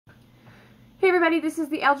Hey everybody, this is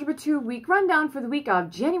the Algebra 2 week rundown for the week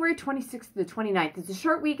of January 26th to the 29th. It's a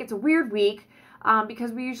short week, it's a weird week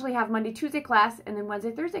because we usually have Monday, Tuesday class and then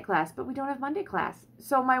Wednesday, Thursday class, but we don't have Monday class.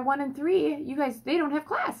 So my 1 and 3, you guys, they don't have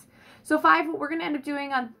class. So 5, what we're going to end up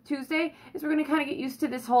doing on Tuesday is we're going to kind of get used to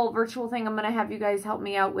this whole virtual thing. I'm going to have you guys help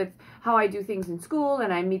me out with how I do things in school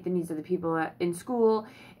and I meet the needs of the people in school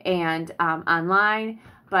and online.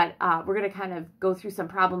 But we're going to kind of go through some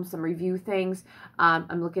problems, some review things.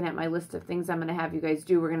 I'm looking at my list of things I'm going to have you guys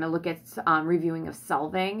do. We're going to look at reviewing of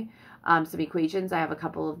solving some equations. I have a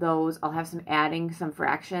couple of those. I'll have some adding, some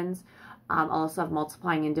fractions. I'll also have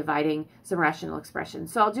multiplying and dividing, some rational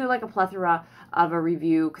expressions. So I'll do like a plethora of a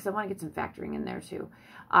review because I want to get some factoring in there too.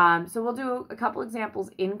 So we'll do a couple examples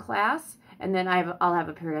in class. And then I'll have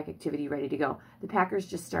a periodic activity ready to go. The Packers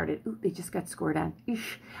just started. Ooh, they just got scored on.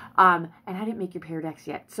 And I didn't make your periodics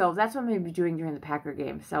yet. So that's what I'm going to be doing during the Packer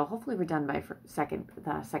game. So hopefully we're done by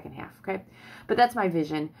the second half, okay? But that's my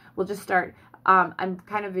vision. We'll just start. I'm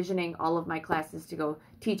kind of visioning all of my classes to go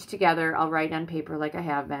teach together. I'll write on paper like I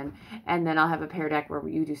have been. And then I'll have a periodic where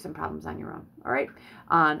you do some problems on your own, all right?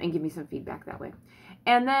 And give me some feedback that way.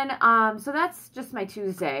 And then, so that's just my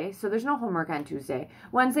Tuesday. So there's no homework on Tuesday.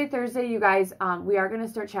 Wednesday, Thursday, you guys, we are going to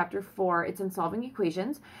start chapter 4. It's in solving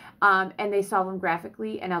equations. And they solve them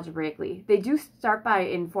graphically and algebraically. They do start by,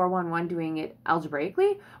 in 411, doing it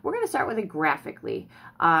algebraically. We're going to start with it graphically,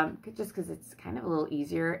 just because it's kind of a little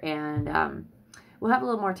easier. And we'll have a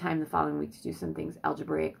little more time the following week to do some things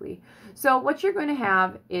algebraically. So what you're going to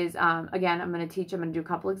have is, again, I'm going to do a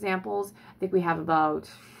couple examples. I think we have about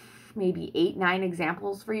maybe 8, 9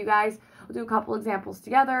 examples for you guys. We'll do a couple examples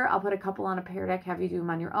together. I'll put a couple on a periodic, have you do them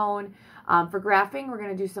on your own. For graphing, we're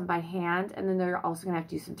going to do some by hand, and then they're also going to have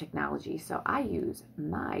to do some technology. So I use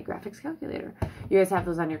my graphics calculator. You guys have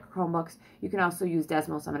those on your Chromebooks. You can also use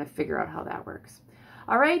Desmo, so I'm going to figure out how that works.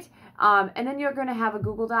 All right, and then you're going to have a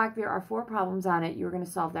Google Doc. There are 4 problems on it. You're going to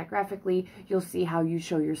solve that graphically. You'll see how you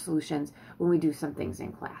show your solutions when we do some things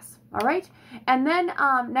in class. All right, and then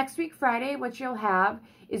next week, Friday, what you'll have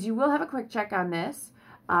is you will have a quick check on this.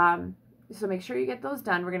 So make sure you get those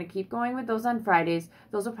done. We're going to keep going with those on Fridays.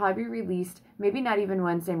 Those will probably be released, maybe not even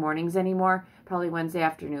Wednesday mornings anymore, probably Wednesday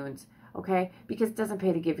afternoons. Okay, because it doesn't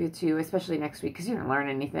pay to give you 2, especially next week, because you didn't learn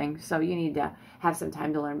anything. So you need to have some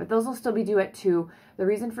time to learn. But those will still be due at 2. The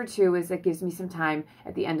reason for 2 is it gives me some time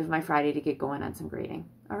at the end of my Friday to get going on some grading.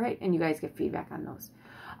 All right, and you guys get feedback on those.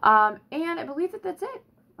 And I believe that that's it.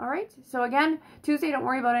 All right, so again, Tuesday, don't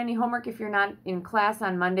worry about any homework. If you're not in class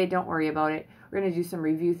on Monday, don't worry about it. We're going to do some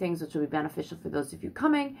review things, which will be beneficial for those of you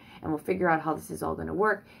coming, and we'll figure out how this is all going to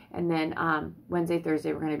work. And then Wednesday,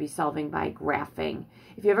 Thursday, we're going to be solving by graphing.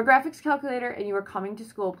 If you have a graphics calculator and you are coming to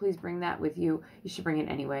school, please bring that with you. You should bring it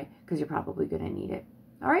anyway, because you're probably going to need it.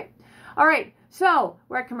 All right? All right, so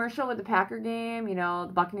we're at commercial with the Packer game. You know,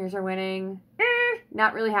 the Buccaneers are winning.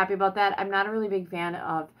 Not really happy about that. I'm not a really big fan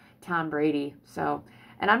of Tom Brady, so...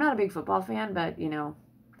 And I'm not a big football fan, but, you know,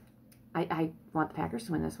 I want the Packers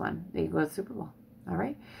to win this one. They go to the Super Bowl. All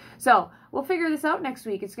right? So we'll figure this out next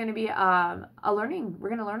week. It's going to be a learning. We're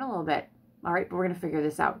going to learn a little bit. All right? But we're going to figure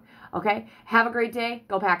this out. Okay? Have a great day.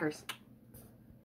 Go Packers.